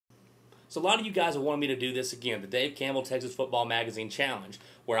So a lot of you guys have wanted me to do this again, the Dave Campbell Texas Football Magazine Challenge,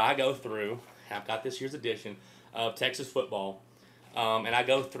 where I go through, I've got this year's edition of Texas football, and I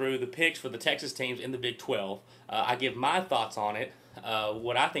go through the picks for the Texas teams in the Big 12. I give my thoughts on it,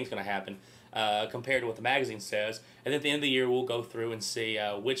 what I think is going to happen compared to what the magazine says, and then at the end of the year we'll go through and see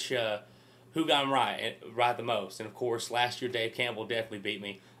who got them right the most. And of course, last year Dave Campbell definitely beat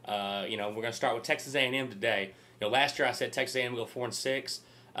me. We're going to start with Texas A&M today. Last year I said Texas A&M will go 4-6.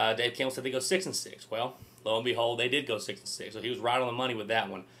 Dave Campbell said they go 6-6. Well, lo and behold, they did go 6-6. So he was right on the money with that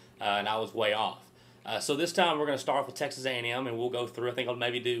one, and I was way off. So this time we're going to start off with Texas A&M, and we'll go through. I think I'll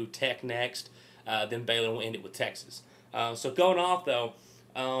maybe do Tech next, then Baylor, and we'll end it with Texas. So going off though,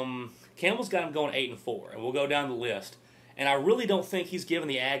 Campbell's got him going 8-4, and we'll go down the list. And I really don't think he's given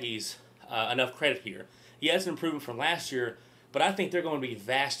the Aggies enough credit here. He has an improvement from last year, but I think they're going to be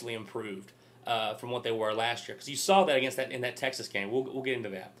vastly improved from what they were last year, because you saw that in that Texas game. We'll get into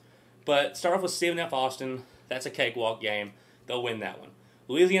that. But start off with Stephen F. Austin. That's a cakewalk game. They'll win that one.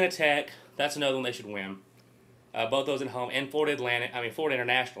 Louisiana Tech. That's another one they should win. Both those at home, and Florida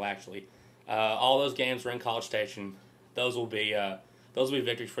International actually. All those games are in College Station. Those will be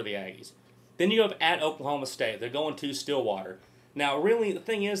victories for the Aggies. Then you go up at Oklahoma State. They're going to Stillwater. Now, really, the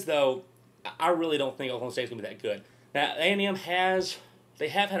thing is though, I really don't think Oklahoma State's gonna be that good. Now, A&M they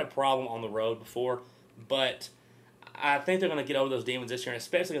have had a problem on the road before, but I think they're going to get over those demons this year, and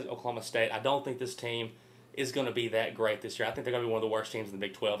especially against Oklahoma State. I don't think this team is going to be that great this year. I think they're going to be one of the worst teams in the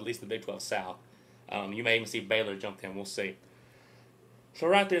Big 12, at least the Big 12 South. You may even see Baylor jump in. We'll see. So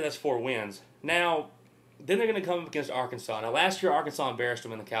right there, that's 4 wins. Now, then they're going to come up against Arkansas. Now, last year, Arkansas embarrassed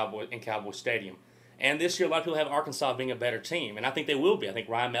them in Cowboy Stadium. And this year, a lot of people have Arkansas being a better team, and I think they will be. I think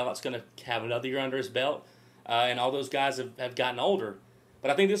Ryan Mallett's going to have another year under his belt, and all those guys have gotten older. But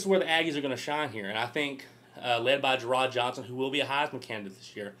I think this is where the Aggies are going to shine here. And I think, led by Gerard Johnson, who will be a Heisman candidate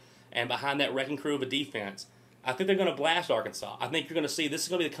this year, and behind that wrecking crew of a defense, I think they're going to blast Arkansas. I think you're going to see this is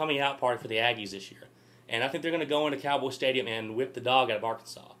going to be the coming out party for the Aggies this year. And I think they're going to go into Cowboy Stadium and whip the dog out of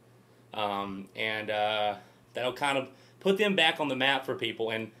Arkansas. That'll kind of put them back on the map for people.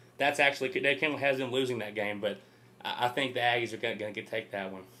 And that's actually, Dave Campbell has them losing that game, but I think the Aggies are going to take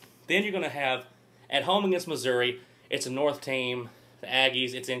that one. Then you're going to have, at home against Missouri, it's a North team. The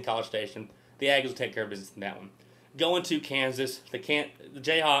Aggies, it's in College Station. The Aggies will take care of business in that one. Going to Kansas, the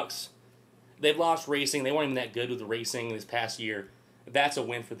Jayhawks, they've lost racing. They weren't even that good with the racing this past year. That's a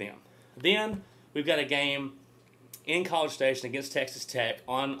win for them. Then we've got a game in College Station against Texas Tech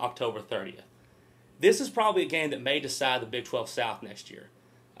on October 30th. This is probably a game that may decide the Big 12 South next year,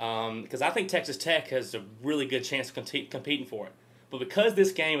 because I think Texas Tech has a really good chance of competing for it. But because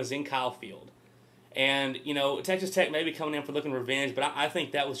this game is in Kyle Field, and, Texas Tech may be coming in for looking revenge, but I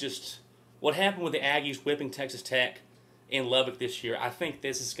think that was just what happened with the Aggies whipping Texas Tech in Lubbock this year. I think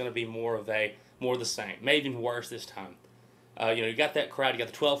this is going to be more of the same, maybe even worse this time. You got that crowd, you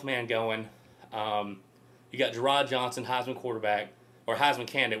got the 12th man going, you got Gerard Johnson, Heisman quarterback, or Heisman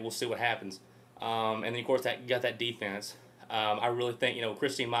candidate. We'll see what happens. And then, of course, you got that defense. I really think,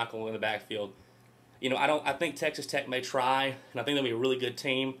 Christine Michael in the backfield. I think Texas Tech may try, and I think they'll be a really good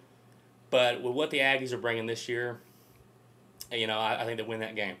team. But with what the Aggies are bringing this year, I think they win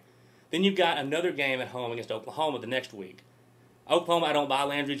that game. Then you've got another game at home against Oklahoma the next week. Oklahoma, I don't buy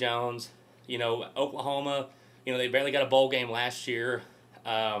Landry Jones. Oklahoma, they barely got a bowl game last year.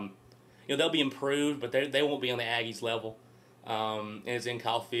 They'll be improved, but they won't be on the Aggies level. And it's in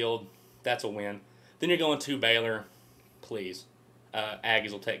Kyle Field. That's a win. Then you're going to Baylor. Please.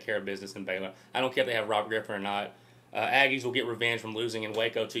 Aggies will take care of business in Baylor. I don't care if they have Rob Griffin or not. Aggies will get revenge from losing in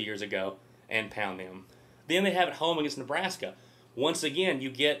Waco 2 years ago and pound them. Then they have it home against Nebraska. Once again, you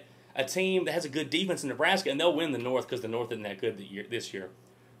get a team that has a good defense in Nebraska, and they'll win the North because the North isn't that good this year.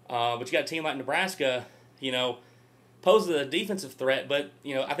 But you got a team like Nebraska, poses a defensive threat, but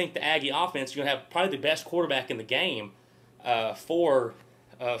I think the Aggie offense, you're gonna have probably the best quarterback in the game for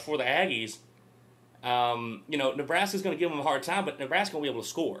the Aggies. Nebraska's going to give them a hard time, but Nebraska's going to be able to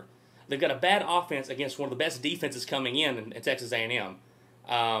score. They've got a bad offense against one of the best defenses coming in Texas A&M.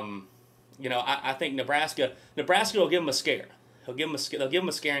 I think Nebraska will give them a scare. They'll give them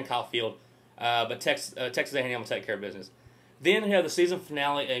a scare in Kyle Field, but Texas A&M will take care of business. Then you have the season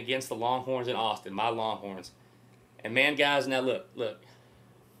finale against the Longhorns in Austin, my Longhorns. And man, guys, now look.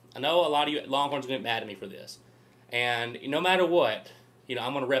 I know a lot of you Longhorns are going to get mad at me for this. And no matter what,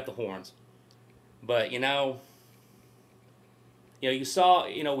 I'm going to rep the Horns. But, you saw,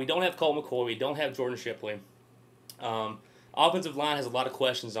 we don't have Colt McCoy. We don't have Jordan Shipley. Offensive line has a lot of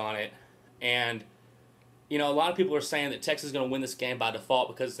questions on it. And, a lot of people are saying that Texas is going to win this game by default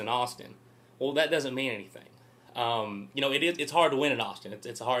because it's in Austin. Well, that doesn't mean anything. It's hard to win in Austin.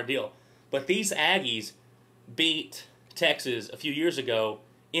 It's a hard deal. But these Aggies beat Texas a few years ago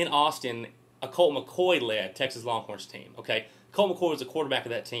in Austin, a Colt McCoy-led Texas Longhorns team. Okay, Colt McCoy was the quarterback of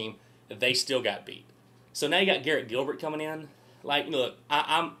that team. They still got beat. So now you got Garrett Gilbert coming in. Like, look,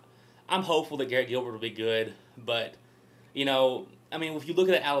 I'm hopeful that Garrett Gilbert will be good, but you know, I mean, if you look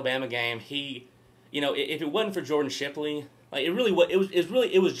at the Alabama game, he, you know, if it wasn't for Jordan Shipley, like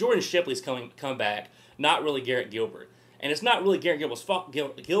it was Jordan Shipley's comeback, not really Garrett Gilbert. And it's not really Garrett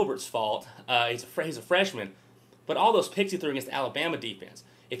Gilbert's fault. He's a freshman, but all those picks he threw against the Alabama defense.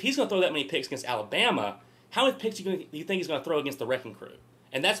 If he's going to throw that many picks against Alabama, how many picks do you think he's going to throw against the Wrecking Crew?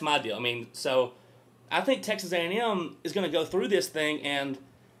 And that's my deal. I mean, so I think Texas A&M is going to go through this thing, and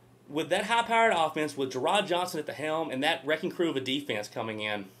with that high-powered offense, with Gerard Johnson at the helm and that Wrecking Crew of a defense coming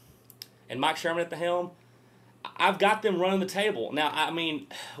in, and Mike Sherman at the helm, I've got them running the table. Now, I mean,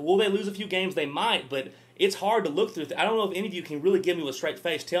 will they lose a few games? They might, but it's hard to look through. I don't know if any of you can really give me with a straight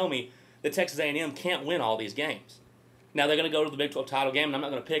face tell me that Texas A&M can't win all these games. Now, they're going to go to the Big 12 title game, and I'm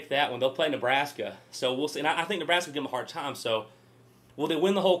not going to pick that one. They'll play Nebraska. So we'll see. And I think Nebraska will give them a hard time. So will they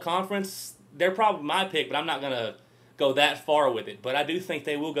win the whole conference? They're probably my pick, but I'm not going to go that far with it. But I do think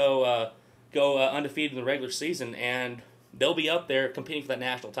they will go undefeated in the regular season, and they'll be up there competing for that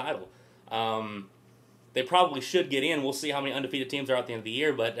national title. They probably should get in. We'll see how many undefeated teams are at the end of the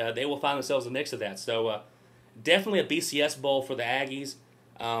year, but they will find themselves in the mix of that. So definitely a BCS Bowl for the Aggies.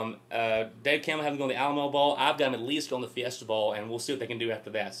 Dave Campbell having gone to the Alamo Bowl. I've got them at least on the Fiesta Bowl, and we'll see what they can do after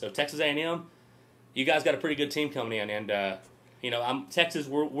that. So Texas A&M, you guys got a pretty good team coming in, and you know, Texas.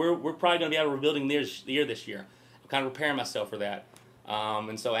 We're probably going to be out of rebuilding year this year. I'm kind of preparing myself for that.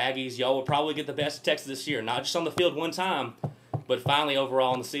 And so Aggies, y'all will probably get the best of Texas this year, not just on the field one time, but finally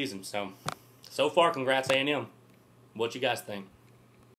overall in the season. So far, congrats A&M. What you guys think?